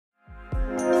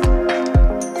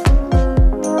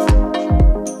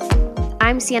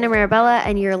Sienna Marabella,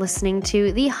 and you're listening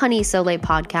to the Honey Soleil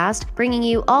podcast, bringing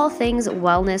you all things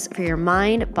wellness for your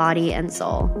mind, body, and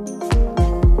soul.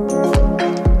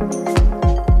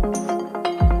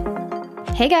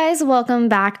 Hey guys, welcome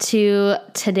back to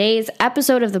today's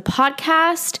episode of the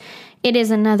podcast. It is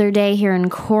another day here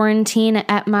in quarantine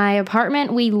at my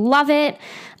apartment. We love it.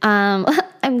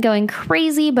 I'm going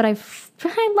crazy, but I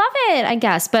love it, I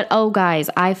guess. But oh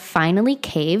guys, I finally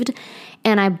caved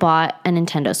and I bought a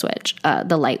Nintendo Switch,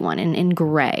 the light one in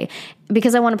gray,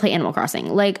 because I want to play Animal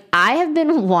Crossing. Like, I have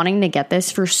been wanting to get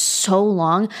this for so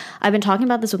long. I've been talking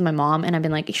about this with my mom, and I've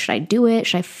been like, should I do it?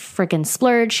 Should I freaking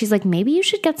splurge? She's like, maybe you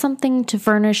should get something to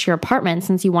furnish your apartment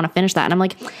since you want to finish that. And I'm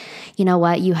like, you know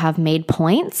what? You have made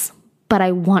points, but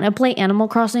I want to play Animal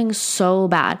Crossing so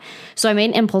bad. So I made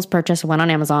an impulse purchase, went on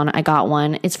Amazon, I got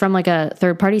one. It's from like a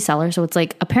third-party seller, so it's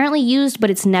like apparently used, but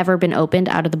it's never been opened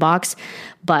out of the box.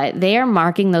 But they are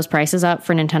marking those prices up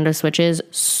for Nintendo Switches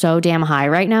so damn high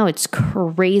right now. It's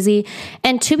crazy.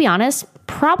 And to be honest,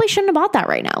 probably shouldn't have bought that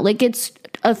right now. Like, it's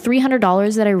a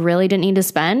 $300 that I really didn't need to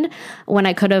spend when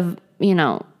I could have,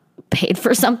 paid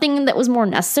for something that was more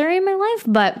necessary in my life.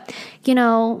 But,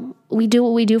 we do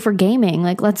what we do for gaming.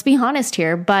 Like, let's be honest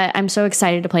here. But I'm so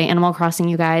excited to play Animal Crossing,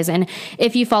 you guys. And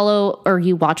if you follow or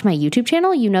you watch my YouTube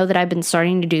channel, you know that I've been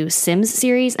starting to do Sims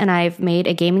series, and I've made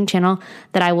a gaming channel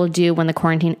that I will do when the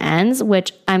quarantine ends,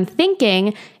 which I'm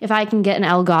thinking if I can get an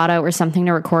Elgato or something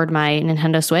to record my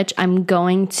Nintendo Switch, I'm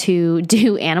going to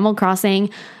do Animal Crossing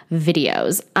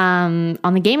videos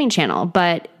on the gaming channel.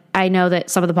 But I know that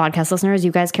some of the podcast listeners,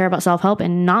 you guys care about self-help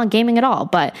and not gaming at all.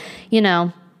 But,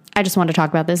 I just wanted to talk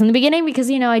about this in the beginning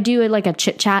because, I do like a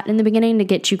chit chat in the beginning to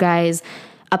get you guys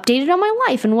updated on my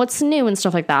life and what's new and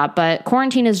stuff like that. But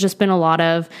quarantine has just been a lot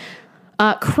of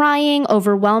crying,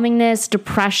 overwhelmingness,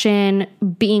 depression,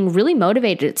 being really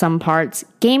motivated at some parts,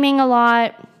 gaming a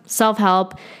lot,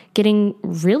 self-help, getting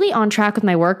really on track with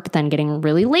my work, but then getting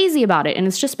really lazy about it. And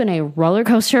it's just been a roller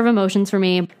coaster of emotions for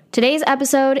me. Today's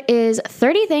episode is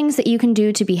 30 things that you can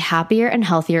do to be happier and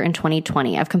healthier in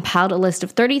 2020. I've compiled a list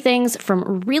of 30 things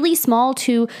from really small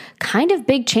to kind of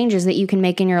big changes that you can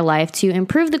make in your life to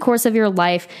improve the course of your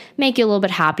life, make you a little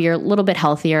bit happier, a little bit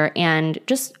healthier, and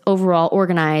just overall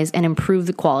organize and improve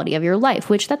the quality of your life,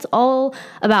 which that's all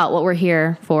about what we're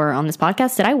here for on this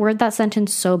podcast. Did I word that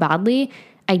sentence so badly?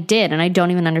 I did, and I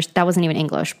don't even understand. That wasn't even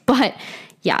English. But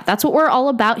yeah, that's what we're all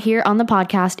about here on the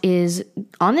podcast, is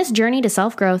on this journey to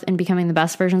self-growth and becoming the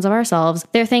best versions of ourselves.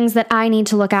 There are things that I need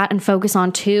to look at and focus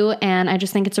on too, and I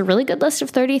just think it's a really good list of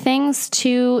 30 things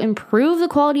to improve the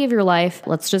quality of your life.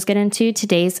 Let's just get into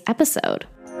today's episode.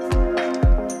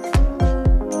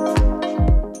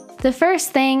 The first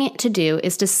thing to do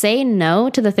is to say no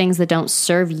to the things that don't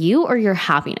serve you or your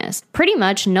happiness. Pretty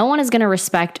much no one is going to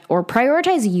respect or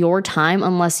prioritize your time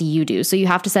unless you do. So you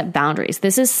have to set boundaries.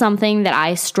 This is something that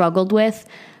I struggled with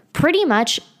pretty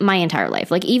much my entire life.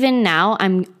 Like, even now,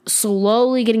 I'm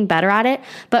slowly getting better at it.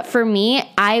 But for me,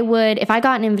 if I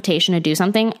got an invitation to do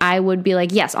something, I would be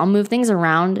like, yes, I'll move things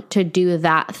around to do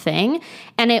that thing.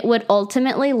 And it would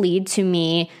ultimately lead to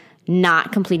me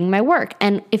not completing my work.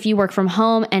 And if you work from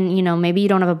home and, maybe you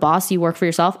don't have a boss, you work for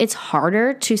yourself, it's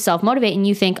harder to self-motivate, and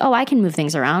you think, oh, I can move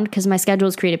things around because my schedule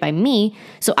is created by me,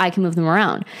 so I can move them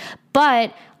around.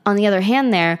 But on the other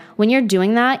hand there, when you're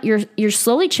doing that, you're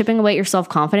slowly chipping away at your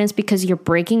self-confidence because you're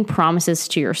breaking promises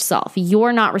to yourself.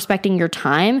 You're not respecting your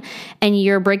time, and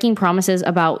you're breaking promises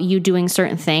about you doing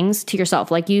certain things to yourself.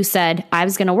 Like you said, I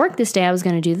was going to work this day, I was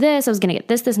going to do this, I was going to get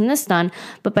this, and this done.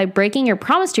 But by breaking your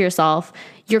promise to yourself,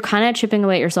 you're kind of chipping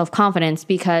away at your self-confidence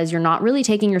because you're not really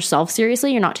taking yourself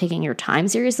seriously, you're not taking your time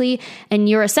seriously, and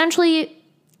you're essentially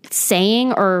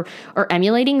saying or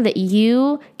emulating that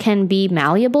you can be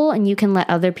malleable and you can let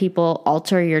other people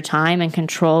alter your time and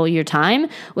control your time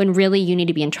when really you need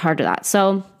to be in charge of that.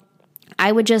 So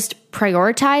I would just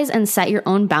prioritize and set your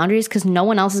own boundaries because no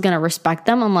one else is going to respect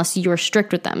them unless you're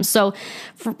strict with them. So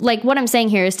what I'm saying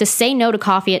here is to say no to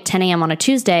coffee at 10 a.m. on a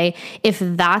Tuesday. If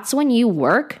that's when you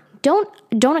work,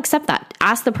 don't accept that.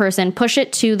 Ask the person, push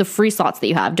it to the free slots that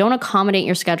you have. Don't accommodate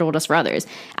your schedule just for others.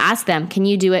 Ask them, can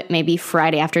you do it maybe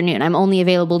Friday afternoon? I'm only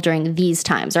available during these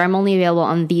times, or I'm only available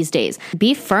on these days.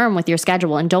 Be firm with your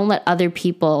schedule and don't let other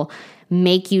people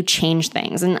make you change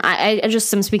things. And I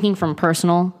just am speaking from a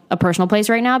personal place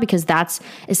right now, because that's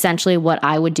essentially what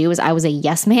I would do. Is I was a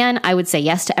yes man. I would say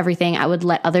yes to everything. I would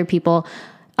let other people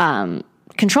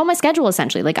control my schedule,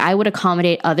 essentially. Like, I would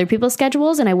accommodate other people's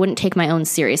schedules and I wouldn't take my own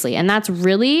seriously. And that's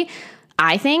really,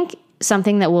 I think,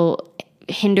 something that will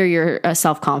hinder your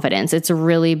self-confidence. It's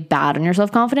really bad on your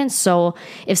self-confidence. So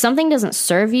if something doesn't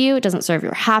serve you, it doesn't serve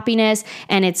your happiness,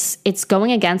 and it's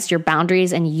going against your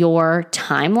boundaries and your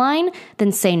timeline,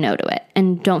 then say no to it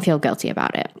and don't feel guilty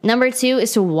about it. Number 2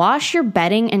 is to wash your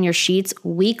bedding and your sheets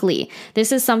weekly.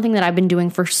 This is something that I've been doing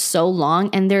for so long,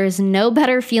 and there is no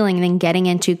better feeling than getting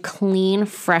into clean,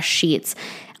 fresh sheets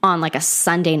on like a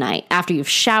Sunday night after you've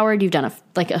showered, you've done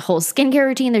a whole skincare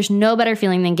routine. There's no better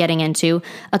feeling than getting into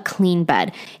a clean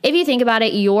bed. If you think about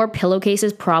it, your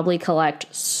pillowcases probably collect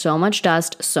so much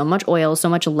dust, so much oil, so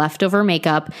much leftover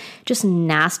makeup, just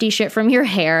nasty shit from your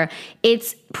hair.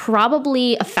 It's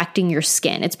probably affecting your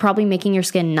skin. It's probably making your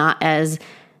skin not as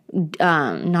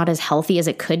healthy as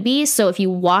it could be. So if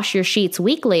you wash your sheets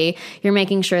weekly, you're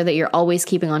making sure that you're always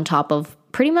keeping on top of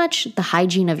pretty much the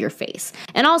hygiene of your face.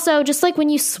 And also, just like when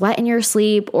you sweat in your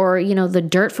sleep, or, the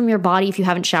dirt from your body, if you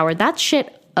haven't showered, that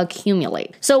shit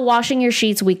accumulate. So washing your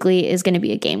sheets weekly is going to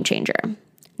be a game changer.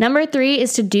 Number 3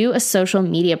 is to do a social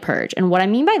media purge. And what I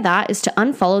mean by that is to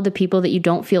unfollow the people that you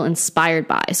don't feel inspired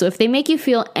by. So if they make you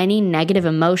feel any negative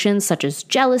emotions, such as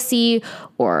jealousy,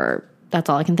 or that's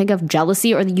all I can think of,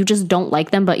 jealousy, or you just don't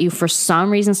like them, but you for some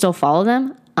reason still follow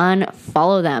them,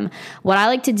 unfollow them. What I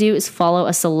like to do is follow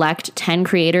a select 10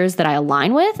 creators that I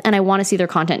align with, and I want to see their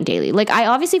content daily. Like, I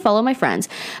obviously follow my friends,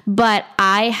 but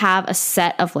I have a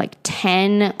set of like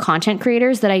 10 content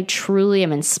creators that I truly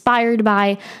am inspired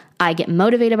by. I get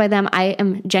motivated by them. I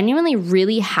am genuinely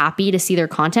really happy to see their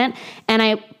content, and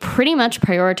I pretty much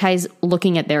prioritize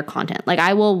looking at their content. Like,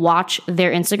 I will watch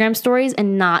their Instagram stories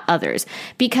and not others,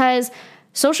 because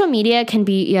social media can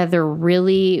be either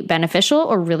really beneficial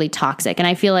or really toxic. And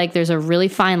I feel like there's a really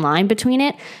fine line between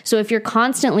it. So if you're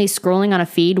constantly scrolling on a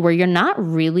feed where you're not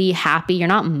really happy, you're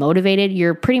not motivated,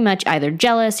 you're pretty much either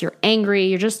jealous, you're angry,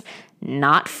 you're just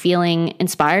not feeling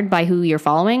inspired by who you're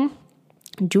following,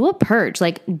 do a purge.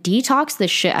 Like, detox the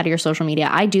shit out of your social media.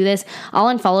 I do this. I'll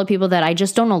unfollow people that I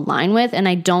just don't align with, and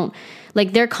I don't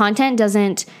like their content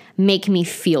doesn't make me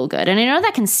feel good. And I know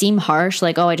that can seem harsh,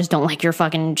 like, oh, I just don't like your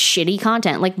fucking shitty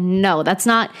content. Like, no, it's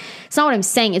not what I'm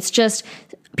saying. It's just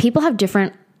people have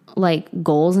different like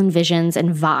goals and visions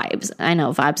and vibes. I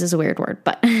know vibes is a weird word,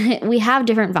 but we have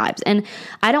different vibes. And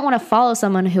I don't want to follow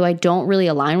someone who I don't really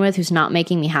align with, who's not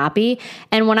making me happy.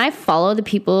 And when I follow the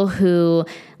people who,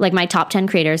 like my top 10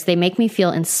 creators, they make me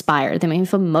feel inspired. They make me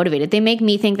feel motivated. They make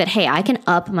me think that, hey, I can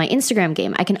up my Instagram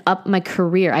game. I can up my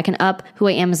career. I can up who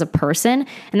I am as a person.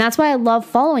 And that's why I love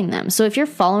following them. So if you're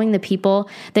following the people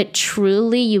that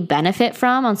truly you benefit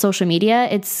from on social media,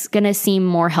 it's going to seem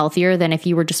more healthier than if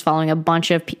you were just following a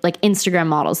bunch of like Instagram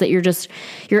models that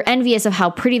you're envious of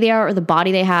how pretty they are or the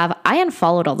body they have. I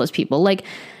unfollowed all those people. Like,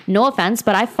 no offense,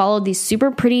 but I followed these super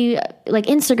pretty like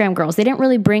Instagram girls. They didn't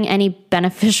really bring any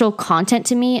beneficial content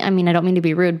to me. I mean, I don't mean to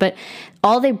be rude, but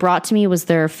all they brought to me was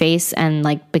their face and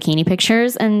like bikini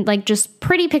pictures and like just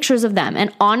pretty pictures of them.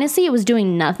 And honestly, it was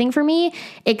doing nothing for me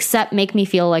except make me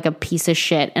feel like a piece of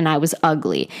shit and I was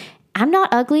ugly. I'm not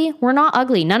ugly. We're not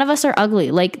ugly. None of us are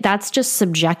ugly. Like, that's just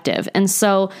subjective. And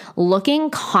so looking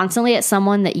constantly at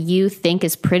someone that you think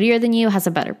is prettier than you, has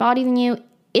a better body than you,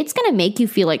 it's going to make you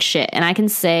feel like shit. And I can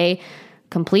say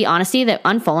complete honesty that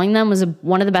unfollowing them was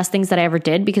one of the best things that I ever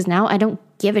did, because now I don't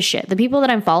give a shit. The people that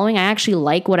I'm following, I actually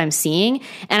like what I'm seeing,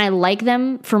 and I like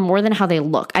them for more than how they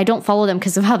look. I don't follow them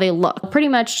because of how they look. Pretty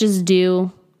much just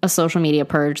do a social media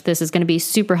purge. This is going to be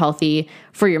super healthy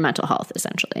for your mental health,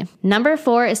 essentially. Number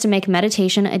 4 is to make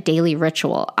meditation a daily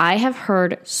ritual. I have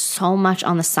heard so much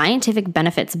on the scientific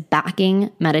benefits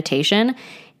backing meditation,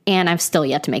 and I've still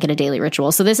yet to make it a daily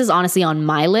ritual. So this is honestly on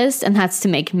my list, and that's to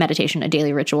make meditation a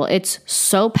daily ritual. It's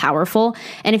so powerful.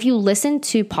 And if you listen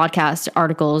to podcast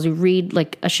articles, you read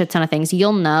like a shit ton of things,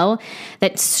 you'll know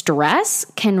that stress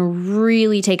can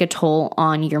really take a toll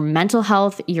on your mental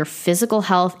health, your physical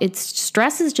health.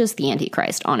 Stress is just the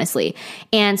Antichrist, honestly.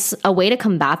 And a way to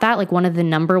combat that, like one of the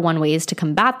number one ways to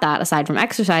combat that, aside from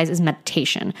exercise, is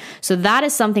meditation. So that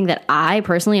is something that I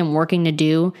personally am working to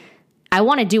do. I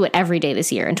want to do it every day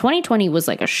this year. And 2020 was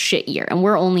like a shit year, and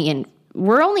we're only in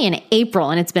April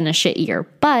and it's been a shit year,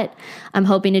 but I'm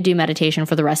hoping to do meditation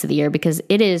for the rest of the year because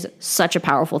it is such a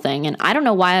powerful thing. And I don't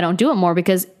know why I don't do it more,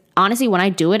 because honestly, when I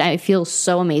do it, I feel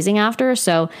so amazing after.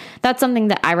 So that's something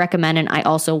that I recommend, and I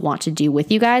also want to do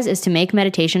with you guys, is to make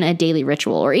meditation a daily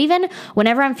ritual. Or even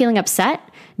whenever I'm feeling upset,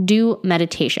 do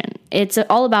meditation. It's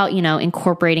all about,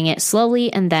 incorporating it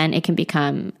slowly, and then it can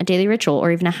become a daily ritual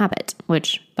or even a habit,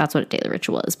 which that's what a daily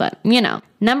ritual is. But,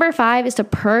 Number 5 is to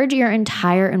purge your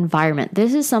entire environment.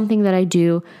 This is something that I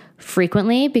do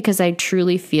frequently because I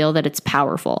truly feel that it's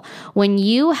powerful. When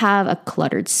you have a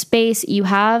cluttered space, you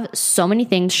have so many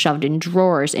things shoved in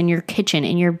drawers, in your kitchen,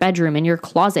 in your bedroom, in your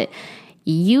closet,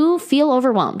 you feel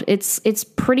overwhelmed. It's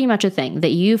pretty much a thing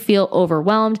that you feel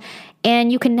overwhelmed,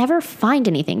 and you can never find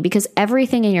anything because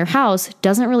everything in your house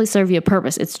doesn't really serve you a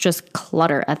purpose. It's just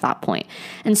clutter at that point.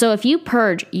 And so if you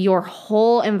purge your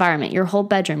whole environment, your whole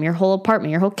bedroom, your whole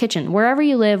apartment, your whole kitchen, wherever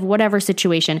you live, whatever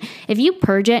situation, if you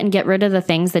purge it and get rid of the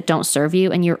things that don't serve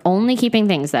you, and you're only keeping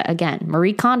things that, again,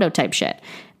 Marie Kondo type shit,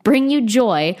 bring you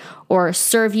joy or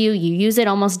serve you, you use it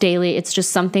almost daily, it's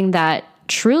just something that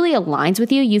truly aligns with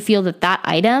you, you feel that that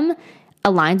item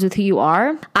aligns with who you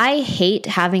are. I hate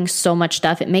having so much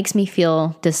stuff. It makes me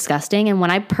feel disgusting. And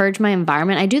when I purge my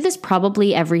environment, I do this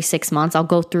probably every 6 months. I'll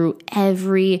go through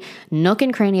every nook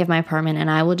and cranny of my apartment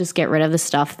and I will just get rid of the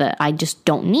stuff that I just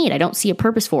don't need. I don't see a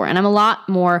purpose for. And I'm a lot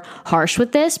more harsh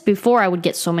with this. Before, I would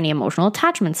get so many emotional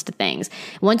attachments to things.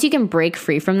 Once you can break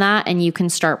free from that and you can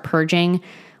start purging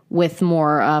with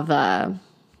more of a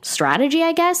strategy,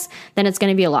 I guess, then it's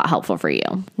going to be a lot helpful for you.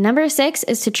 Number 6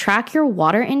 is to track your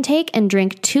water intake and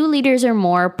drink 2 liters or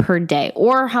more per day,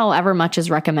 or however much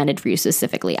is recommended for you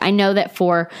specifically. I know that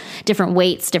for different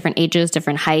weights, different ages,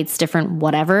 different heights, different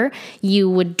whatever,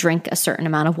 you would drink a certain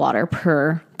amount of water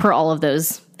per all of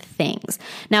those things.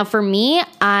 Now, for me,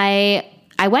 I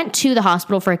went to the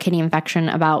hospital for a kidney infection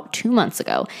about 2 months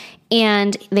ago,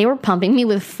 and they were pumping me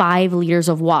with 5 liters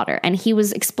of water. And he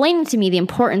was explaining to me the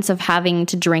importance of having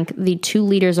to drink the 2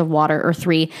 liters of water or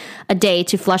 3 a day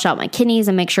to flush out my kidneys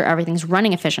and make sure everything's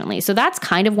running efficiently. So that's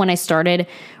kind of when I started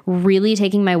really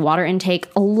taking my water intake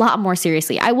a lot more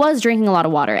seriously. I was drinking a lot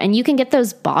of water, and you can get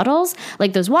those bottles,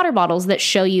 like those water bottles that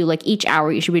show you like each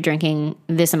hour you should be drinking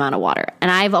this amount of water.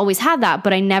 And I've always had that,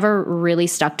 but I never really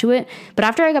stuck to it. But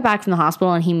after I got back from the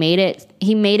hospital and he made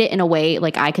it in a way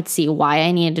like I could see why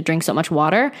I needed to drink so much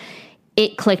water,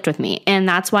 it clicked with me. And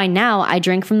that's why now I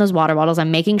drink from those water bottles. I'm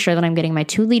making sure that I'm getting my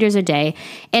 2 liters a day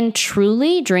and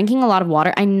truly drinking a lot of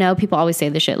water. I know people always say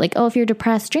this shit like, oh, if you're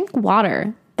depressed, drink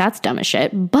water. That's dumb as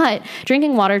shit. But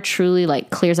drinking water truly like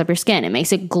clears up your skin. It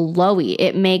makes it glowy.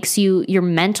 It makes your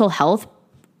mental health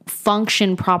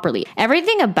function properly.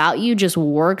 Everything about you just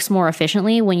works more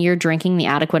efficiently when you're drinking the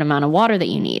adequate amount of water that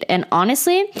you need. And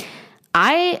honestly,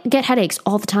 I get headaches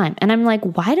all the time. And I'm like,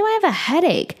 why do I have a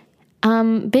headache?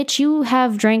 Bitch, you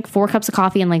have drank 4 cups of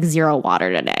coffee and like 0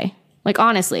 water today. Like,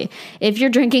 honestly, if you're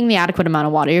drinking the adequate amount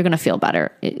of water, you're going to feel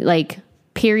better. Like,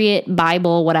 period,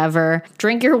 Bible, whatever.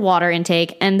 Drink your water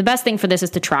intake. And the best thing for this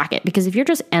is to track it. Because if you're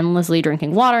just endlessly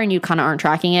drinking water and you kind of aren't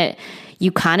tracking it,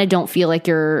 you kind of don't feel like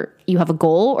you have a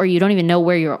goal, or you don't even know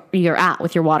where you're at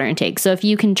with your water intake. So if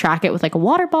you can track it with like a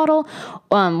water bottle,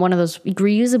 one of those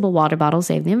reusable water bottles,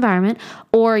 save the environment,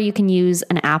 or you can use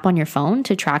an app on your phone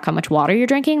to track how much water you're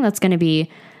drinking, that's going to be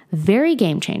very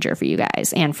game changer for you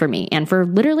guys and for me and for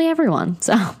literally everyone.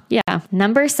 So yeah.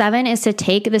 Number 7 is to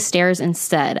take the stairs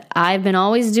instead. I've been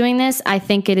always doing this. I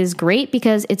think it is great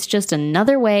because it's just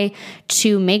another way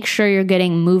to make sure you're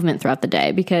getting movement throughout the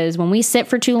day. Because when we sit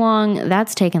for too long,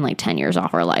 that's taken like 10 years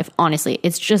off our life. Honestly,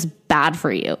 it's just bad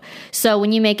for you. So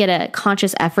when you make it a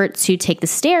conscious effort to take the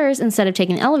stairs instead of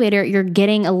taking the elevator, you're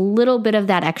getting a little bit of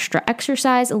that extra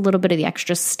exercise, a little bit of the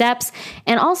extra steps.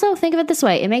 And also think of it this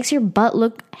way, it makes your butt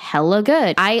look hella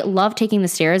good. I love taking the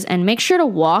stairs, and make sure to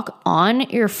walk on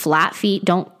your flat feet.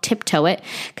 Don't tiptoe it,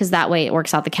 because that way it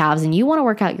works out the calves and you want to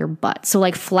work out your butt. So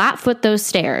like flat foot those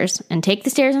stairs and take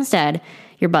the stairs instead.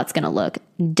 Your butt's going to look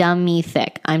dummy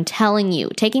thick. I'm telling you,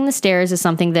 taking the stairs is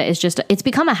something that is just, it's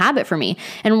become a habit for me.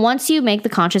 And once you make the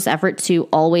conscious effort to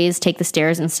always take the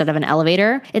stairs instead of an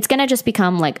elevator, it's going to just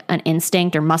become like an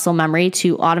instinct or muscle memory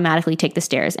to automatically take the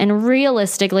stairs. And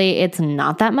realistically, it's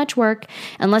not that much work.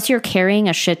 Unless you're carrying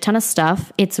a shit ton of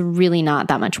stuff, it's really not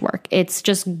that much work. It's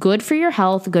just good for your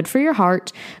health, good for your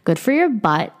heart, good for your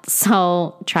butt.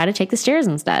 So try to take the stairs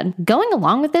instead. Going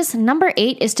along with this, number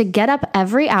 8 is to get up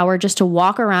every hour just to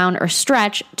walk around or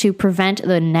stretch to prevent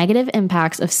the negative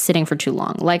impacts of sitting for too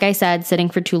long. Like I said, sitting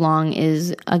for too long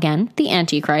is, again, the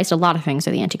Antichrist. A lot of things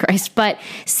are the Antichrist, but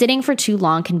sitting for too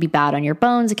long can be bad on your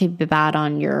bones. It can be bad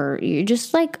on your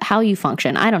just like how you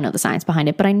function. I don't know the science behind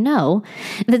it, but I know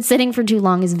that sitting for too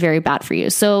long is very bad for you.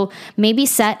 So maybe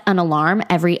set an alarm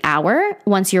every hour.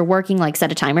 Once you're working, like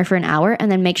set a timer for an hour,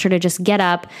 and then make sure to just get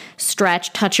up,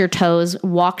 stretch, touch your toes,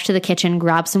 walk to the kitchen,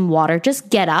 grab some water, just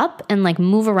get up and like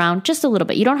move around just a little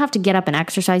bit. You don't have to get up and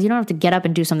exercise. You don't have to get up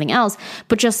and do something else,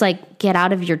 but just like get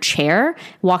out of your chair,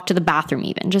 walk to the bathroom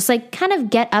even. Just like kind of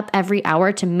get up every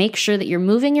hour to make sure that you're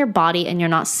moving your body and you're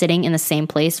not sitting in the same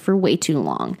place for way too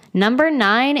long. Number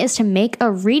 9 is to make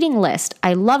a reading list.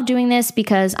 I love doing this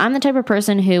because I'm the type of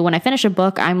person who, when I finish a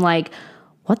book, I'm like,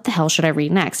 what the hell should I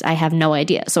read next? I have no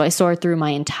idea. So I sort through my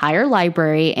entire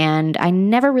library and I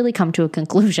never really come to a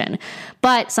conclusion.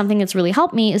 But something that's really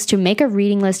helped me is to make a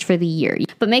reading list for the year.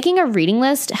 But making a reading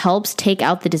list helps take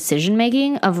out the decision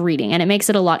making of reading, and it makes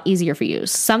it a lot easier for you.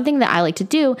 Something that I like to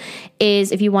do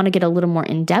is, if you want to get a little more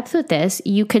in depth with this,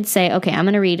 you could say, okay, I'm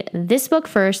going to read this book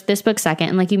first, this book second,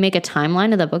 and like you make a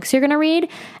timeline of the books you're going to read.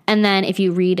 And then if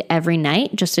you read every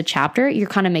night, just a chapter, you're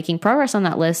kind of making progress on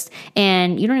that list,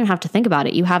 and you don't even have to think about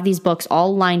it. You have these books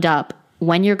all lined up,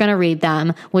 when you're going to read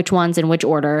them, which ones in which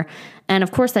order. And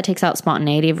of course, that takes out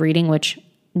spontaneity of reading, which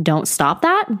don't stop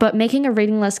that. But making a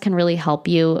reading list can really help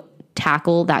you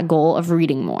tackle that goal of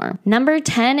reading more. Number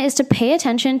 10 is to pay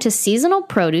attention to seasonal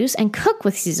produce and cook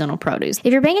with seasonal produce.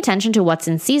 If you're paying attention to what's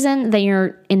in season, then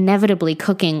you're inevitably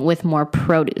cooking with more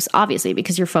produce, obviously,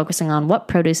 because you're focusing on what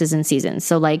produce is in season.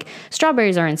 So like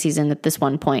strawberries are in season at this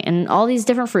one point and all these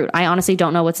different fruit. I honestly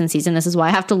don't know what's in season. This is why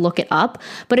I have to look it up.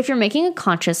 But if you're making a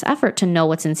conscious effort to know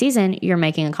what's in season, you're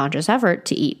making a conscious effort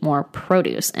to eat more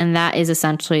produce. And that is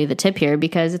essentially the tip here,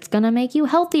 because it's going to make you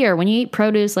healthier. When you eat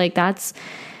produce, like that's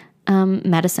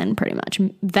medicine pretty much.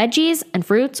 Veggies and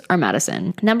fruits are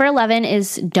medicine. Number 11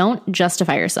 is don't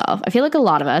justify yourself. I feel like a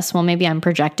lot of us, well, maybe I'm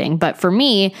projecting, but for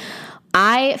me,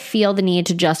 I feel the need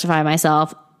to justify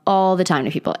myself all the time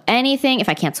to people. Anything, if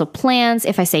I cancel plans,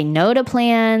 if I say no to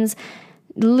plans,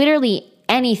 literally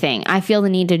anything, I feel the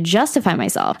need to justify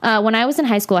myself. When I was in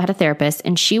high school, I had a therapist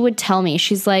and she would tell me,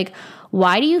 she's like,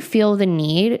 why do you feel the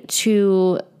need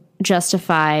to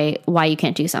justify why you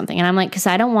can't do something? And I'm like, because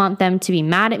I don't want them to be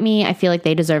mad at me. I feel like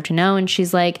they deserve to know. And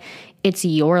she's like, it's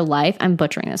your life. I'm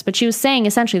butchering this, but she was saying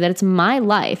essentially that it's my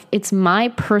life. It's my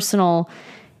personal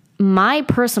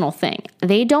thing.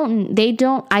 I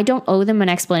don't owe them an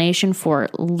explanation for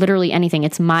literally anything.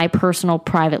 It's my personal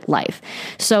private life.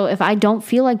 So if I don't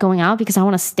feel like going out because I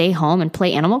want to stay home and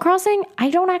play Animal Crossing,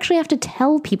 I don't actually have to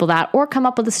tell people that or come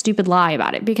up with a stupid lie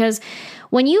about it. Because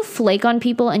when you flake on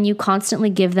people and you constantly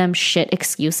give them shit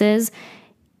excuses,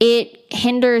 it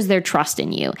hinders their trust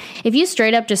in you. If you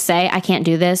straight up just say, I can't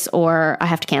do this or I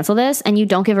have to cancel this, and you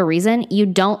don't give a reason, you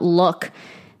don't look,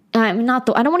 I don't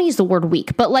want to use the word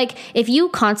weak, but like if you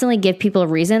constantly give people a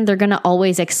reason, they're going to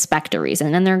always expect a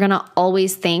reason, and they're going to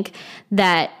always think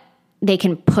that they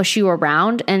can push you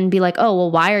around and be like, oh,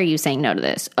 well, why are you saying no to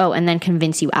this? Oh, and then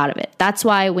convince you out of it. That's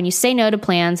why when you say no to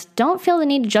plans, don't feel the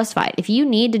need to justify it. If you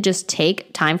need to just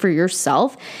take time for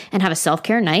yourself and have a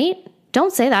self-care night,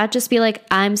 don't say that. Just be like,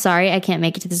 I'm sorry, I can't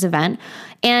make it to this event.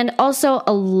 And also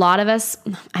a lot of us,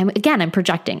 I'm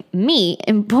projecting. Me,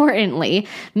 importantly,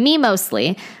 me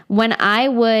mostly, when I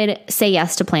would say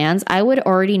yes to plans, I would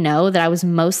already know that I was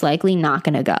most likely not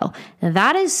going to go.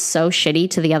 That is so shitty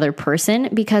to the other person,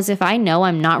 because if I know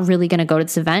I'm not really going to go to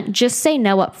this event, just say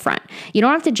no up front. You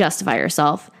don't have to justify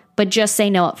yourself, but just say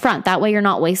no up front. That way you're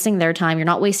not wasting their time. You're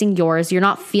not wasting yours. You're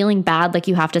not feeling bad like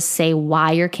you have to say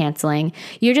why you're canceling.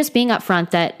 You're just being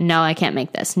upfront that, no, I can't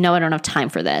make this. No, I don't have time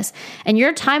for this. And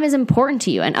your time is important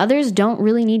to you, and others don't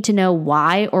really need to know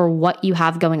why or what you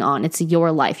have going on. It's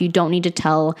your life. You don't need to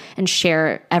tell and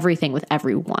share everything with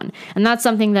everyone. And that's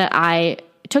something that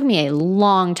it took me a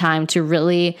long time to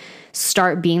really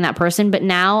start being that person, but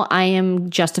now I am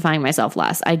justifying myself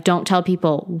less. I don't tell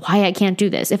people why I can't do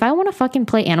this. If I want to fucking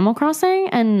play Animal Crossing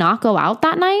and not go out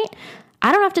that night,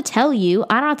 I don't have to tell you.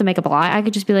 I don't have to make up a lie. I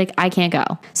could just be like, I can't go.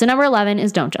 So number 11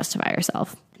 is don't justify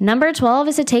yourself. Number 12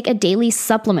 is to take a daily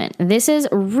supplement. This is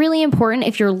really important.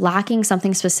 If you're lacking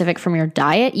something specific from your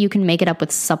diet, you can make it up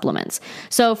with supplements.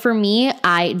 So for me,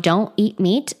 I don't eat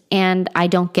meat and I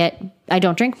don't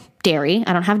drink dairy.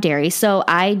 I don't have dairy. So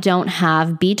I don't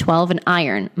have B12 and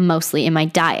iron mostly in my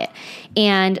diet.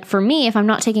 And for me, if I'm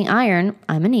not taking iron,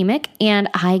 I'm anemic and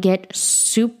I get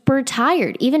super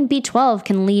tired. Even B12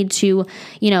 can lead to,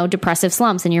 depressive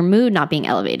slumps and your mood not being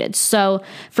elevated. So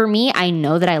for me, I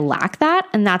know that I lack that,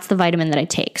 and that's the vitamin that I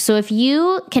take. So if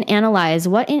you can analyze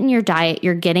what in your diet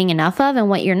you're getting enough of and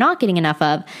what you're not getting enough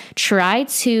of, try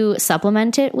to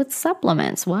supplement it with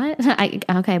supplements. What?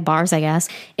 Okay, bars, I guess.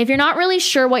 If you're not really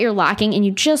sure what you're lacking and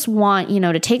you just want,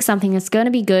 to take something that's going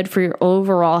to be good for your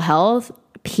overall health,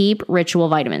 peep Ritual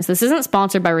Vitamins. This isn't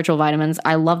sponsored by Ritual Vitamins.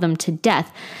 I love them to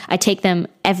death. I take them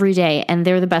every day and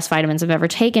they're the best vitamins I've ever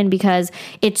taken because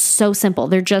it's so simple.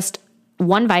 They're just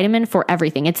one vitamin for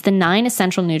everything. It's the 9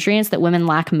 essential nutrients that women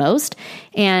lack most.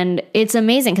 And it's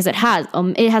amazing because it has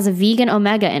a vegan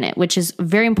omega in it, which is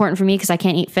very important for me because I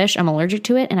can't eat fish. I'm allergic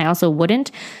to it, and I also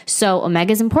wouldn't. So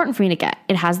omega is important for me to get.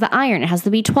 It has the iron. It has the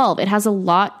B12. It has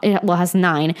it has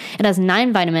 9. It has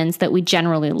 9 vitamins that we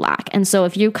generally lack. And so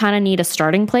if you kind of need a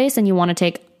starting place and you want to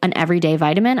take an everyday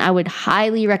vitamin, I would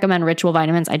highly recommend Ritual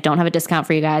Vitamins. I don't have a discount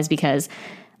for you guys because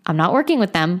I'm not working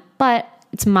with them, but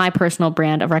it's my personal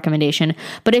brand of recommendation.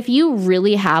 But if you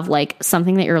really have like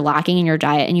something that you're lacking in your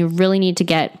diet and you really need to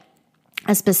get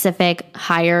a specific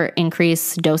higher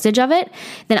increase dosage of it,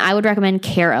 then I would recommend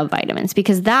Care of Vitamins,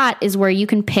 because that is where you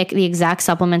can pick the exact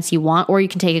supplements you want, or you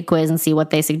can take a quiz and see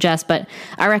what they suggest. But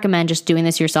I recommend just doing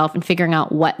this yourself and figuring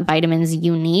out what vitamins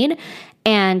you need.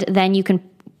 And then you can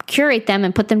curate them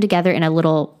and put them together in a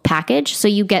little package. So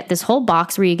you get this whole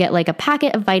box where you get like a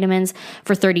packet of vitamins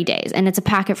for 30 days, and it's a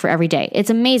packet for every day. It's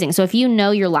amazing. So if you know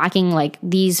you're lacking like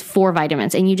these 4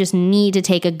 vitamins and you just need to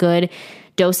take a good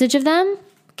dosage of them,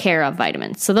 Care of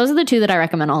Vitamins. So those are the 2 that I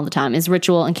recommend all the time, is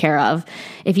Ritual and Care of.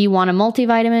 If you want a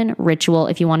multivitamin, Ritual.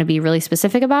 If you want to be really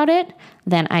specific about it,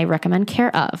 then I recommend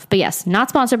Care of. But yes, not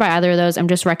sponsored by either of those. I'm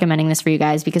just recommending this for you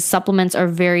guys because supplements are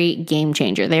very game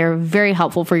changer. They are very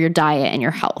helpful for your diet and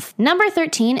your health. Number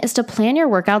 13 is to plan your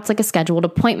workouts like a scheduled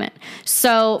appointment.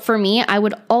 So for me, I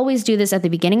would always do this at the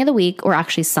beginning of the week, or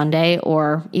actually Sunday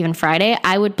or even Friday.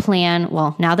 I would plan,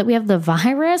 well, now that we have the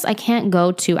virus, I can't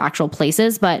go to actual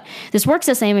places, but this works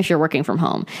the same if you're working from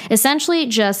home. Essentially,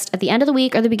 just at the end of the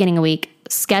week or the beginning of the week,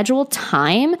 schedule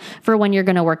time for when you're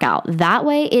going to work out. That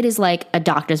way it is like a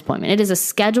doctor's appointment. It is a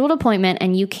scheduled appointment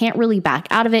and you can't really back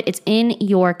out of it. It's in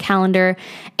your calendar,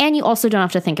 and you also don't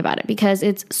have to think about it because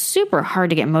it's super hard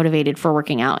to get motivated for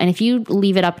working out. And if you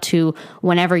leave it up to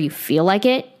whenever you feel like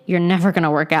it, you're never going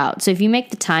to work out. So if you make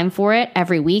the time for it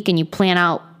every week and you plan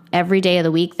out every day of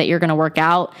the week that you're going to work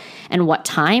out and what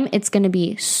time, it's going to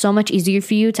be so much easier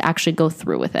for you to actually go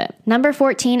through with it. Number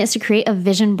 14 is to create a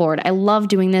vision board. I love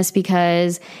doing this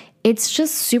because it's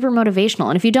just super motivational.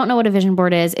 And if you don't know what a vision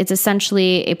board is, it's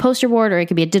essentially a poster board, or it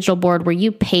could be a digital board where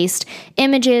you paste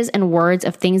images and words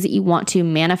of things that you want to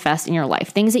manifest in your life,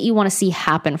 things that you want to see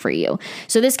happen for you.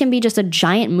 So this can be just a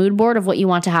giant mood board of what you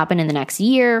want to happen in the next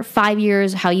year, 5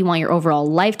 years, how you want your overall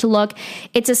life to look.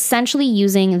 It's essentially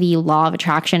using the law of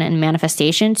attraction and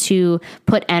manifestation to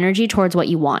put energy towards what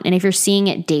you want. And if you're seeing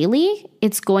it daily,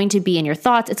 it's going to be in your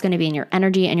thoughts, it's going to be in your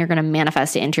energy, and you're going to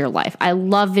manifest it into your life. I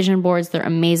love vision boards. They're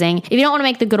amazing. If you don't want to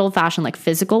make the good old fashioned like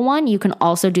physical one, you can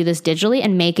also do this digitally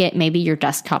and make it maybe your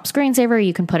desktop screensaver.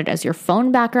 You can put it as your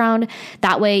phone background.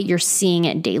 That way you're seeing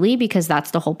it daily, because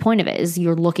that's the whole point of it, is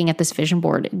you're looking at this vision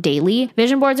board daily.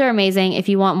 Vision boards are amazing. If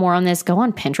you want more on this, go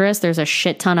on Pinterest. There's a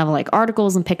shit ton of like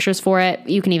articles and pictures for it.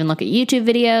 You can even look at YouTube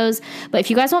videos. But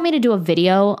if you guys want me to do a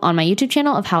video on my YouTube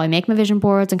channel of how I make my vision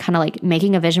boards and kind of like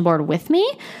making a vision board with me,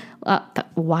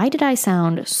 why did I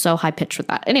sound so high pitched with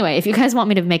that? Anyway, if you guys want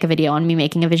me to make a video on me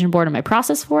making a vision board and my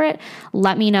process for it,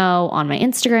 let me know on my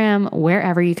Instagram,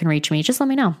 wherever you can reach me. Just let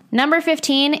me know. Number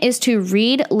 15 is to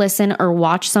read, listen, or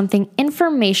watch something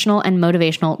informational and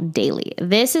motivational daily.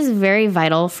 This is very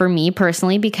vital for me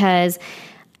personally because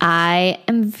I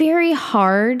am very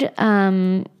hard.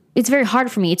 It's very hard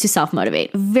for me to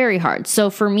self-motivate, very hard. So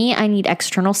for me, I need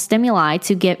external stimuli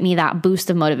to give me that boost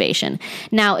of motivation.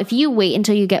 Now, if you wait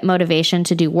until you get motivation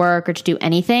to do work or to do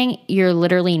anything, you're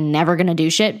literally never going to do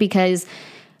shit, because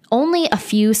only a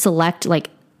few select like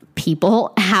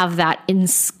people have that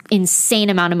insane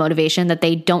amount of motivation that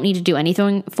they don't need to do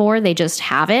anything for. They just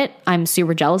have it. I'm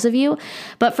super jealous of you.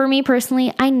 But for me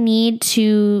personally, I need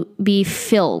to be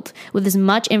filled with as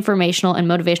much informational and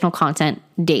motivational content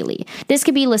daily. This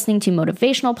could be listening to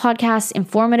motivational podcasts,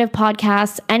 informative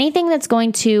podcasts, anything that's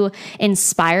going to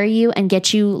inspire you and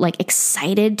get you like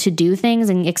excited to do things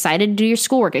and excited to do your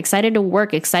schoolwork, excited to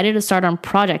work, excited to start on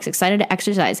projects, excited to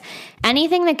exercise.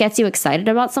 Anything that gets you excited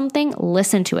about something,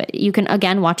 listen to it. You can,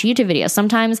 again, watch YouTube videos.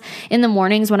 Sometimes in the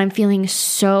mornings when I'm feeling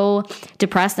so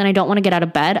depressed and I don't want to get out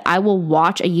of bed, I will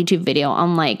watch a YouTube video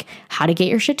on like how to get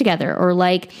your shit together, or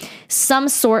like some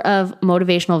sort of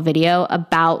motivational video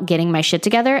about getting my shit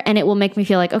together, and it will make me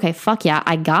feel like, okay, fuck yeah,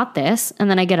 I got this. And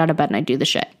then I get out of bed and I do the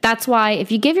shit. That's why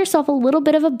if you give yourself a little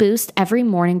bit of a boost every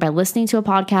morning by listening to a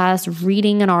podcast,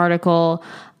 reading an article,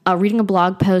 reading a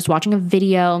blog post, watching a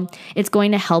video, it's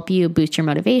going to help you boost your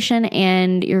motivation,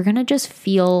 and you're going to just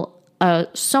feel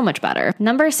so much better.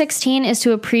 Number 16 is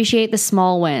to appreciate the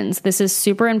small wins. This is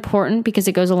super important because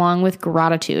it goes along with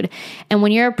gratitude. And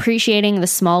when you're appreciating the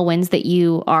small wins that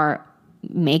you are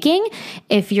making,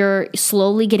 if you're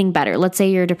slowly getting better, let's say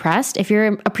you're depressed, if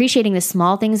you're appreciating the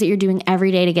small things that you're doing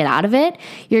every day to get out of it,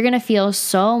 you're going to feel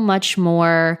so much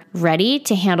more ready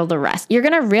to handle the rest. You're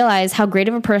going to realize how great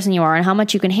of a person you are and how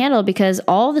much you can handle, because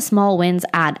all the small wins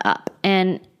add up.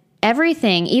 And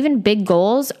everything, even big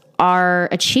goals, are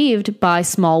achieved by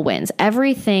small wins.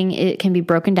 Everything, it can be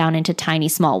broken down into tiny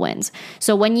small wins.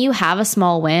 So when you have a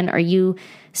small win or you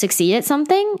succeed at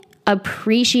something,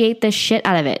 appreciate the shit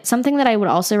out of it. Something that I would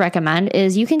also recommend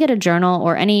is you can get a journal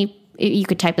or you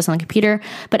could type this on the computer,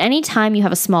 but anytime you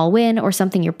have a small win or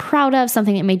something you're proud of,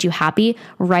 something that made you happy,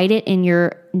 write it in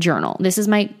your journal.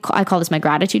 I call this my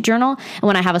gratitude journal. And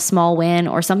when I have a small win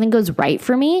or something goes right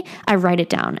for me, I write it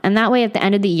down. And that way at the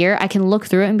end of the year, I can look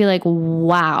through it and be like,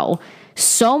 wow,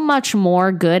 so much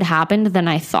more good happened than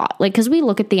I thought. Like, cause we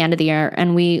look at the end of the year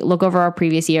and we look over our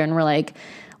previous year and we're like,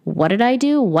 what did I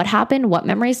do? What happened? What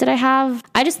memories did I have?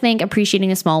 I just think appreciating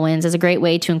the small wins is a great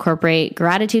way to incorporate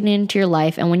gratitude into your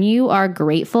life. And when you are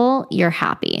grateful, you're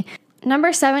happy.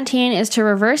 Number 17 is to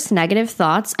reverse negative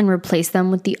thoughts and replace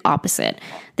them with the opposite.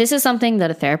 This is something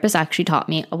that a therapist actually taught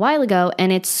me a while ago.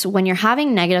 And it's when you're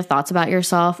having negative thoughts about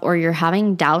yourself or you're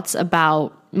having doubts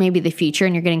about maybe the future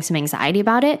and you're getting some anxiety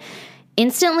about it,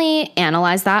 instantly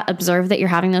analyze that, observe that you're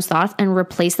having those thoughts, and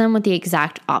replace them with the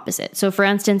exact opposite. So for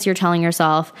instance, you're telling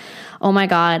yourself, oh my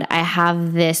God, I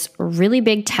have this really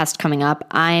big test coming up.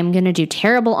 I'm going to do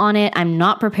terrible on it. I'm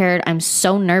not prepared. I'm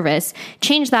so nervous.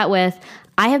 Change that with,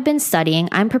 I have been studying.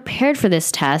 I'm prepared for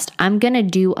this test. I'm going to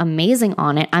do amazing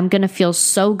on it. I'm going to feel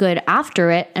so good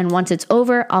after it. And once it's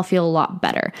over, I'll feel a lot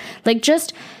better. Like,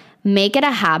 just make it a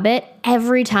habit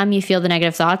every time you feel the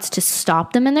negative thoughts to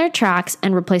stop them in their tracks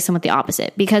and replace them with the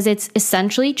opposite, because it's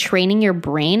essentially training your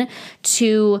brain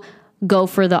to go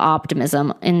for the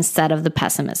optimism instead of the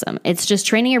pessimism. It's just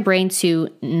training your brain to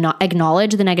not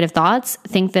acknowledge the negative thoughts,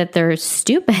 think that they're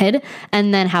stupid,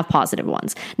 and then have positive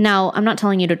ones. Now, I'm not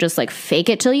telling you to just like fake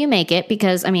it till you make it,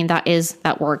 because I mean,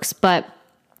 that works, but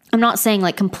I'm not saying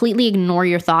like completely ignore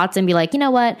your thoughts and be like, you know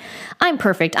what? I'm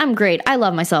perfect. I'm great. I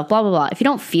love myself, blah, blah, blah. If you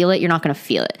don't feel it, you're not going to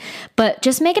feel it. But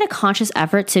just make it a conscious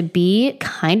effort to be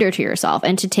kinder to yourself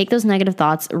and to take those negative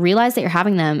thoughts, realize that you're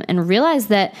having them, and realize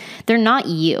that they're not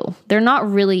you. They're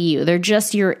not really you. They're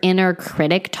just your inner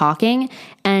critic talking,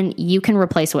 and you can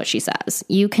replace what she says.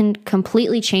 You can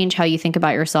completely change how you think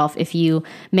about yourself if you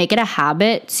make it a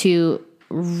habit to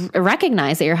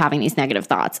recognize that you're having these negative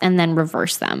thoughts and then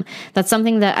reverse them. That's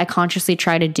something that I consciously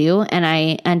try to do, and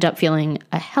I end up feeling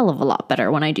a hell of a lot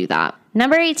better when I do that.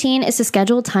 Number 18 is to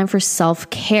schedule time for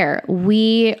self-care.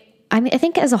 I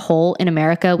think as a whole in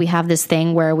America, we have this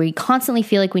thing where we constantly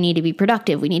feel like we need to be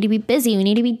productive, we need to be busy, we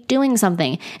need to be doing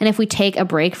something. And if we take a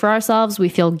break for ourselves, we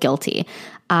feel guilty.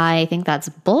 I think that's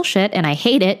bullshit and I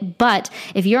hate it. But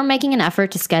if you're making an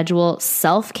effort to schedule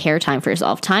self-care time for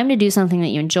yourself, time to do something that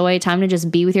you enjoy, time to just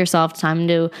be with yourself, time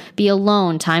to be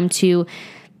alone, time to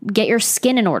get your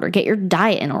skin in order, get your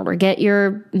diet in order, get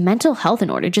your mental health in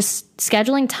order, just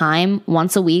scheduling time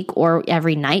once a week or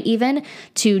every night even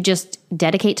to just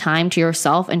dedicate time to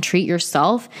yourself and treat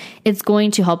yourself, it's going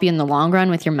to help you in the long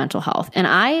run with your mental health. And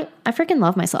I freaking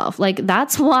love myself. Like,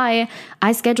 that's why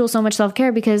I schedule so much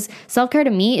self-care, because self-care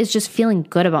to me is just feeling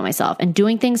good about myself and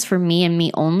doing things for me and me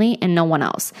only and no one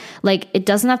else. Like, it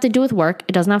doesn't have to do with work.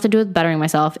 It doesn't have to do with bettering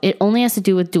myself. It only has to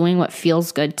do with doing what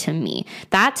feels good to me.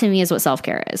 That to me is what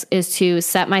self-care is to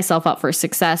set myself up for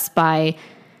success by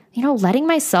letting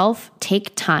myself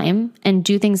take time and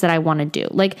do things that I want to do.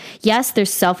 Like, yes,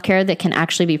 there's self-care that can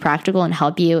actually be practical and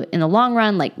help you in the long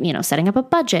run, like, setting up a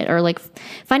budget or like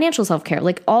financial self-care,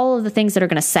 like all of the things that are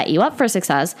going to set you up for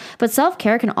success. But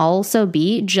self-care can also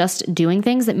be just doing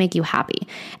things that make you happy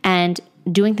and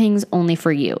doing things only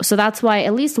for you. So that's why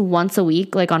at least once a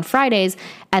week, like on Fridays,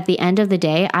 at the end of the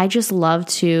day, I just love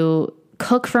to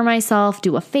cook for myself,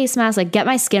 do a face mask, like get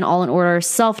my skin all in order,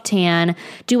 self-tan,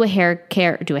 do a hair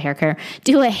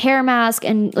mask,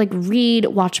 and like read,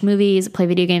 watch movies, play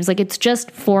video games. Like, it's just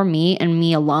for me and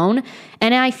me alone.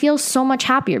 And I feel so much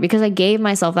happier because I gave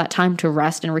myself that time to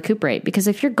rest and recuperate. Because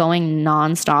if you're going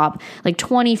nonstop, like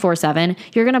 24/7,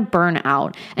 you're going to burn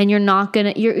out, and your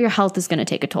health is going to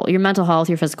take a toll. Your mental health,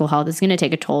 your physical health is going to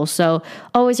take a toll. So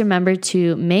always remember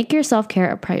to make your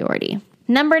self-care a priority.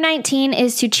 Number 19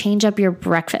 is to change up your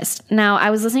breakfast. Now,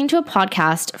 I was listening to a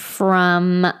podcast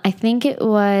from, I think it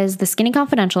was The Skinny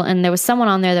Confidential, and there was someone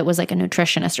on there that was like a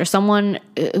nutritionist or someone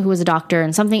who was a doctor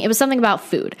and it was something about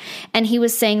food. And he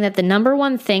was saying that the number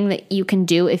one thing that you can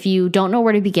do if you don't know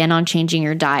where to begin on changing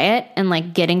your diet and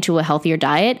like getting to a healthier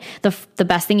diet, the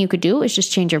best thing you could do is just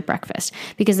change your breakfast,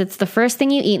 because it's the first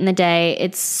thing you eat in the day.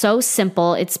 It's so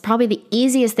simple. It's probably the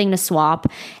easiest thing to swap,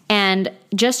 and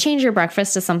just change your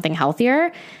breakfast to something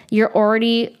healthier. You're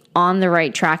already on the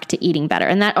right track to eating better,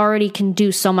 and that already can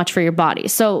do so much for your body.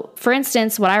 So for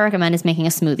instance, what I recommend is making a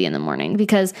smoothie in the morning,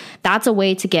 because that's a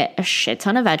way to get a shit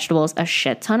ton of vegetables, a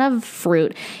shit ton of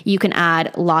fruit. You can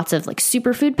add lots of like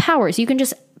superfood powders. You can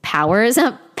just powders.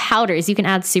 You can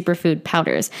add superfood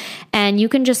powders, and you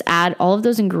can just add all of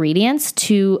those ingredients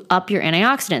to up your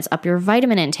antioxidants, up your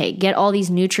vitamin intake, get all these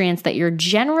nutrients that you're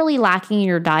generally lacking in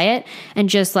your diet, and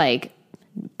just like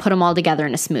put them all together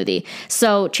in a smoothie.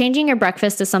 So changing your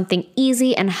breakfast to something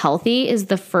easy and healthy is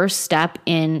the first step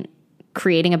in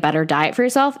creating a better diet for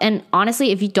yourself. And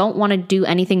honestly, if you don't want to do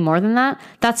anything more than that,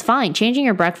 that's fine. Changing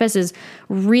your breakfast is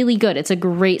really good. It's a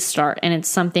great start, and it's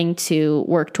something to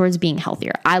work towards being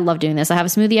healthier. I love doing this. I have a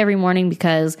smoothie every morning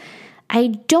because I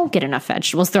don't get enough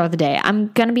vegetables throughout the day. I'm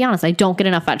going to be honest. I don't get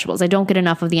enough vegetables. I don't get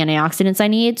enough of the antioxidants I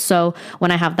need. So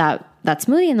when I have that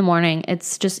smoothie in the morning,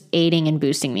 it's just aiding and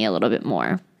boosting me a little bit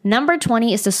more. Number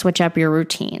 20 is to switch up your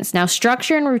routines. Now,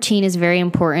 structure and routine is very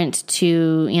important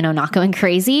to, not going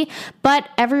crazy, but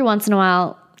every once in a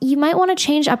while, you might want to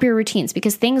change up your routines,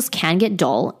 because things can get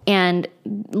dull and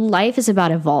life is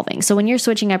about evolving. So when you're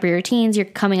switching up your routines, you're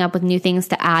coming up with new things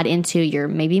to add into your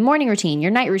maybe morning routine, your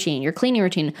night routine, your cleaning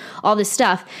routine, all this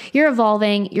stuff. You're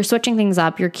evolving, you're switching things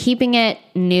up, you're keeping it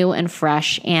new and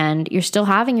fresh, and you're still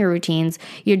having your routines.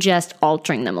 You're just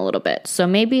altering them a little bit. So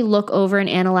maybe look over and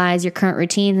analyze your current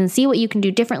routines and see what you can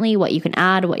do differently, what you can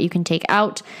add, what you can take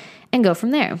out, and go from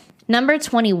there. Number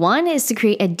 21 is to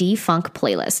create a defunk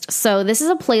playlist. So this is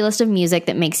a playlist of music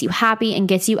that makes you happy and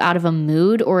gets you out of a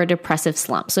mood or a depressive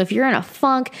slump. So if you're in a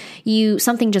funk,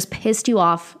 something just pissed you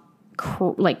off,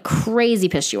 like crazy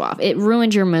pissed you off, it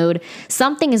ruined your mood,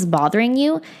 something is bothering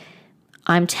you,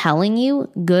 I'm telling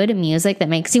you, good music that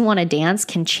makes you want to dance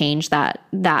can change the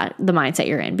mindset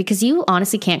you're in, because you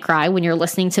honestly can't cry when you're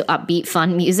listening to upbeat,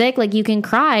 fun music. Like you can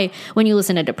cry when you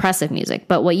listen to depressive music,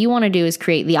 but what you want to do is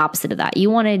create the opposite of that.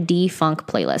 You want a defunk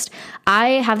playlist. I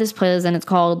have this playlist and it's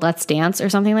called Let's Dance or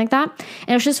something like that.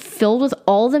 And it's just filled with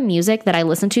all the music that I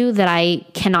listen to that I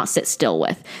cannot sit still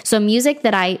with. So music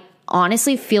that I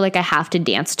honestly feel like I have to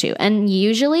dance to. And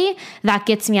usually that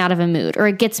gets me out of a mood, or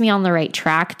it gets me on the right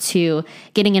track to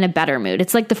getting in a better mood.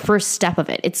 It's like the first step of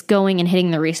it. It's going and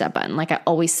hitting the reset button, like I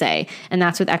always say. And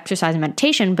that's with exercise and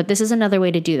meditation. But this is another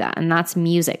way to do that. And that's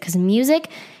music, because music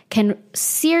can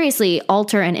seriously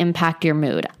alter and impact your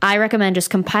mood. I recommend just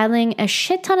compiling a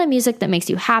shit ton of music that makes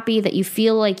you happy, that you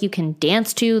feel like you can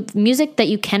dance to, music that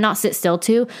you cannot sit still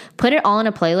to, put it all in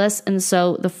a playlist. And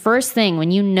so the first thing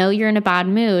when you know you're in a bad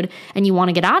mood and you want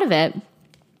to get out of it,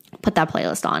 put that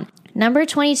playlist on. Number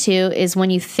 22 is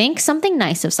when you think something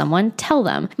nice of someone, tell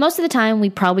them. Most of the time, we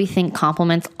probably think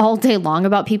compliments all day long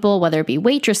about people, whether it be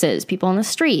waitresses, people on the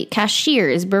street,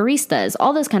 cashiers, baristas,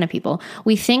 all those kind of people.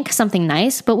 We think something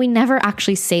nice, but we never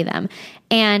actually say them.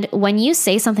 And when you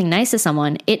say something nice to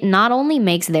someone, it not only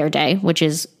makes their day, which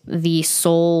is the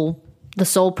sole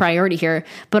priority here,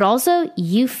 but also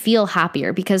you feel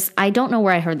happier, because I don't know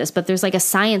where I heard this, but there's like a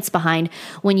science behind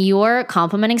when you're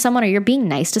complimenting someone or you're being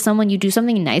nice to someone, you do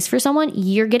something nice for someone,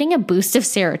 you're getting a boost of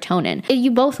serotonin. You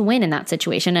both win in that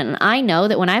situation. And I know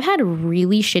that when I've had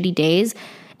really shitty days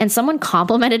and someone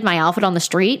complimented my outfit on the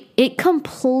street, it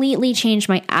completely changed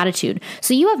my attitude.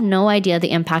 So you have no idea the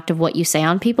impact of what you say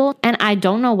on people. And I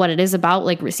don't know what it is about,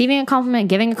 like receiving a compliment,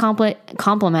 giving a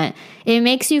compliment. It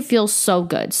makes you feel so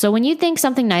good. So when you think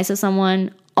something nice of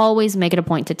someone, always make it a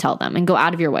point to tell them and go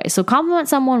out of your way. So compliment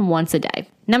someone once a day.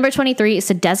 Number 23 is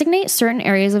to designate certain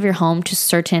areas of your home to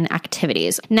certain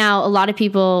activities. Now, a lot of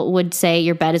people would say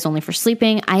your bed is only for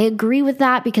sleeping. I agree with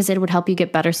that because it would help you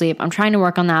get better sleep. I'm trying to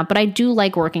work on that, but I do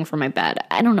like working from my bed.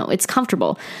 I don't know, it's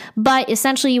comfortable. But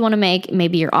essentially you want to make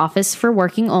maybe your office for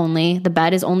working only, the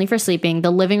bed is only for sleeping,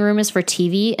 the living room is for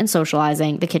TV and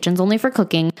socializing, the kitchen's only for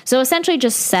cooking. So essentially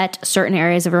just set certain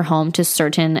areas of your home to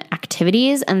certain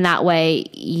activities, and that way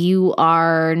you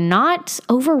are not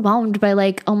overwhelmed by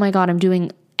like, oh my God, I'm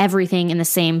doing everything in the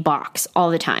same box all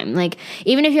the time. Like,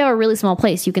 even if you have a really small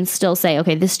place, you can still say,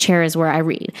 okay, this chair is where I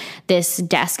read. This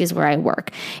desk is where I work.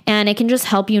 And it can just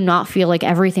help you not feel like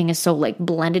everything is so like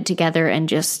blended together and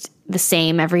just the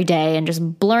same every day and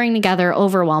just blurring together,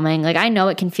 overwhelming. Like, I know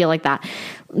it can feel like that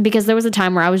because there was a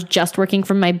time where I was just working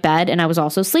from my bed and I was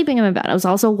also sleeping in my bed. I was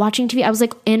also watching TV. I was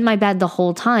like in my bed the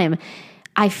whole time.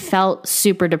 I felt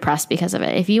super depressed because of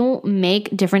it. If you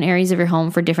make different areas of your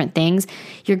home for different things,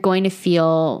 you're going to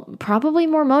feel probably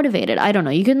more motivated. I don't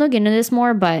know. You can look into this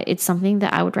more, but it's something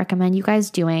that I would recommend you guys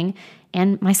doing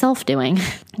and myself doing.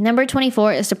 Number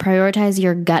 24 is to prioritize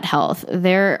your gut health.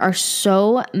 There are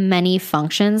so many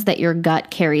functions that your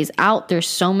gut carries out. There's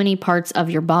so many parts of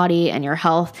your body and your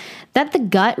health that the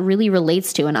gut really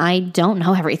relates to. And I don't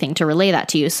know everything to relay that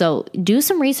to you. So do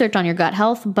some research on your gut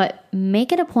health, but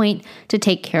make it a point to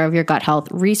take care of your gut health.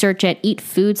 Research it, eat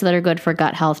foods that are good for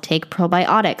gut health, take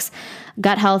probiotics.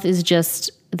 Gut health is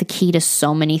just the key to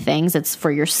so many things. It's for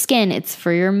your skin, it's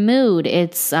for your mood,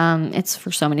 it's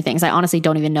for so many things. I honestly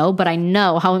don't even know, but I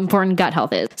know how important gut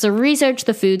health is. So research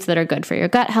the foods that are good for your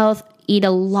gut health. Eat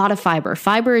a lot of fiber.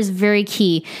 Fiber is very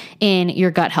key in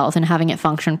your gut health and having it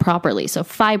function properly. So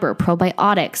fiber,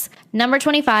 probiotics. Number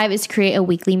 25 is to create a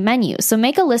weekly menu. So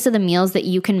make a list of the meals that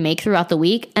you can make throughout the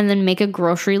week and then make a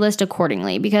grocery list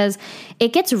accordingly, because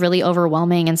it gets really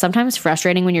overwhelming and sometimes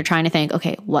frustrating when you're trying to think,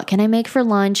 okay, what can I make for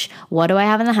lunch? What do I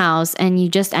have in the house? And you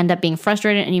just end up being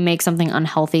frustrated and you make something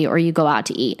unhealthy or you go out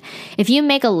to eat. If you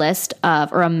make a list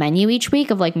of, or a menu each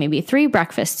week of like maybe 3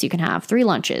 breakfasts you can have, 3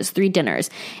 lunches, 3 dinners,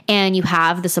 and you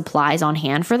have the supplies on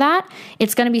hand for that,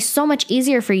 it's going to be so much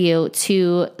easier for you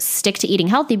to stick to eating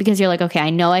healthy because you're like, okay,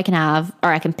 I know I can have, or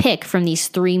I can pick from these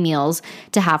 3 meals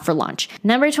to have for lunch.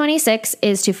 Number 26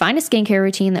 is to find a skincare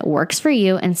routine that works for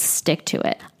you and stick to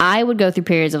it. I would go through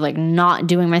periods of like not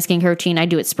doing my skincare routine. I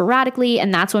do it sporadically,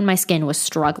 and that's when my skin was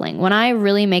struggling. When I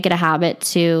really make it a habit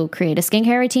to create a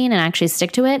skincare routine and actually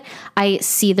stick to it, I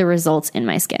see the results in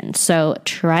my skin. So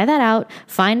try that out,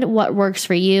 find what works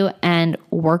for you and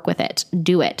work with it.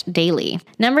 Do it daily.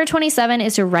 Number 27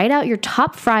 is to write out your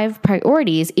top 5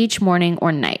 priorities each morning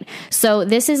or night. So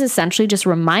this is essentially just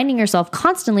reminding yourself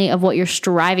constantly of what you're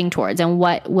striving towards and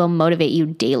what will motivate you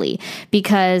daily.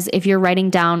 Because if you're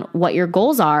writing down what your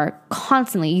goals are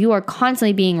constantly, you are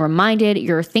constantly being reminded,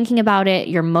 you're thinking about it,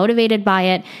 you're motivated by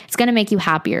it, it's going to make you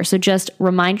happier. So just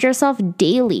remind yourself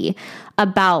daily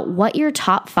about what your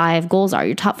top 5 goals are,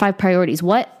 your top 5 priorities,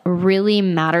 what really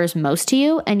matters most to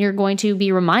you. And you're going to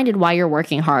be reminded why you're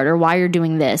working hard or why you're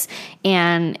doing this.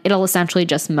 And it'll essentially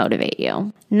just motivate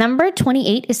you. Number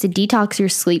 28 is to detox your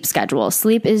sleep schedule.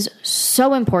 Sleep is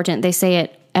so important. They say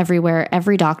it everywhere,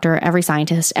 every doctor, every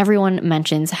scientist, everyone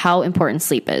mentions how important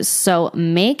sleep is. So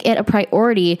make it a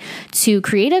priority to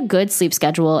create a good sleep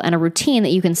schedule and a routine that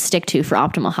you can stick to for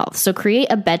optimal health. So create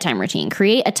a bedtime routine,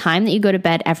 create a time that you go to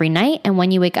bed every night and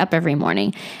when you wake up every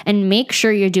morning, and make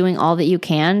sure you're doing all that you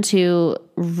can to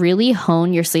really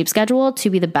hone your sleep schedule to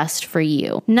be the best for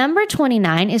you. Number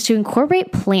 29 is to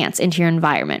incorporate plants into your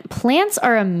environment. Plants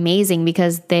are amazing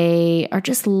because they are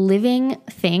just living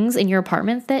things in your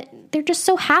apartment that they're just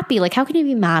so happy. Like, how can you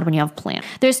be mad when you have plants?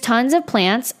 There's tons of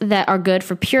plants that are good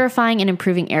for purifying and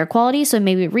improving air quality. So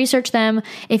maybe research them.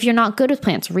 If you're not good with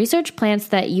plants, research plants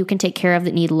that you can take care of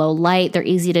that need low light. They're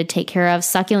easy to take care of.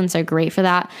 Succulents are great for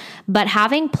that. But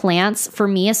having plants, for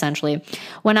me, essentially,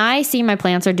 when I see my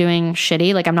plants are doing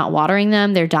shitty, like I'm not watering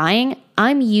them, they're dying,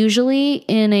 I'm usually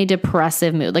in a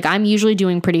depressive mood. Like I'm usually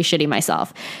doing pretty shitty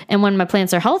myself. And when my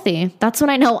plants are healthy, that's when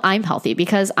I know I'm healthy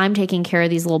because I'm taking care of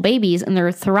these little babies and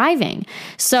they're thriving.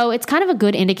 So it's kind of a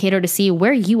good indicator to see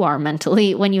where you are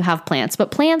mentally when you have plants.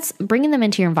 But plants, bringing them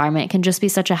into your environment can just be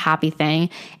such a happy thing.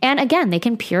 And again, they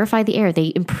can purify the air.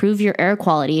 They improve your air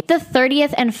quality. The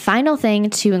 30th and final thing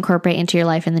to incorporate into your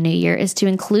life in the new year is to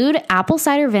include apple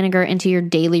cider vinegar into your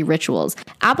daily rituals.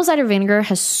 Apple cider vinegar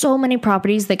has so many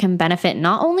properties that can benefit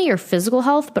not only your physical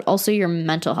health, but also your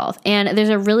mental health. And there's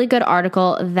a really good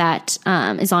article that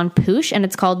is on Poosh, and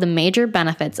it's called The Major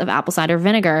Benefits of Apple Cider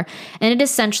Vinegar. And it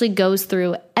essentially goes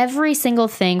through every single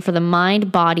thing for the mind,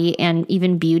 body, and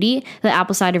even beauty that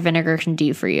apple cider vinegar can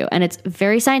do for you. And it's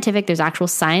very scientific. There's actual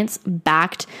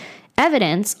science-backed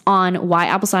evidence on why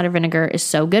apple cider vinegar is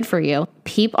so good for you.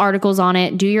 Peep articles on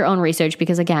it, do your own research,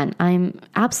 because again, I'm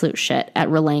absolute shit at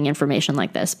relaying information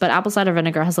like this, but apple cider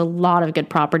vinegar has a lot of good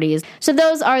properties. So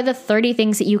those are the 30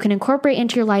 things that you can incorporate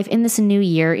into your life in this new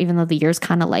year, even though the year's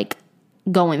kind of like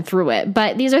going through it.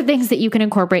 But these are things that you can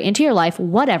incorporate into your life,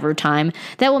 whatever time,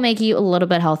 that will make you a little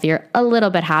bit healthier, a little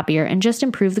bit happier, and just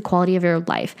improve the quality of your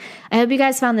life. I hope you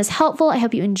guys found this helpful. I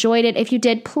hope you enjoyed it. If you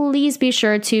did, please be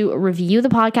sure to review the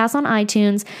podcast on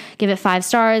iTunes, give it 5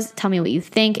 stars, tell me what you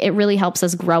think. It really helps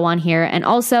us grow on here. And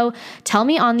also tell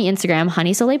me on the Instagram,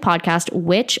 Honey Soleil Podcast,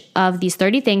 which of these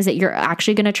 30 things that you're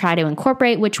actually going to try to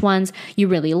incorporate, which ones you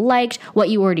really liked, what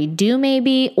you already do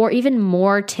maybe, or even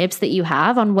more tips that you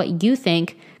have on what you think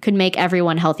could make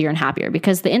everyone healthier and happier,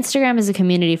 because the Instagram is a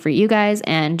community for you guys,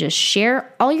 and just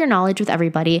share all your knowledge with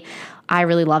everybody. I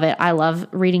really love it. I love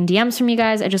reading DMs from you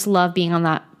guys. I just love being on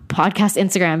that podcast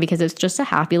Instagram because it's just a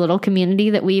happy little community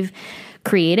that we've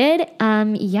created.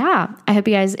 I hope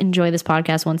you guys enjoy this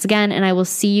podcast once again, and I will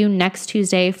see you next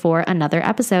Tuesday for another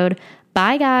episode.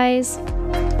 Bye, guys.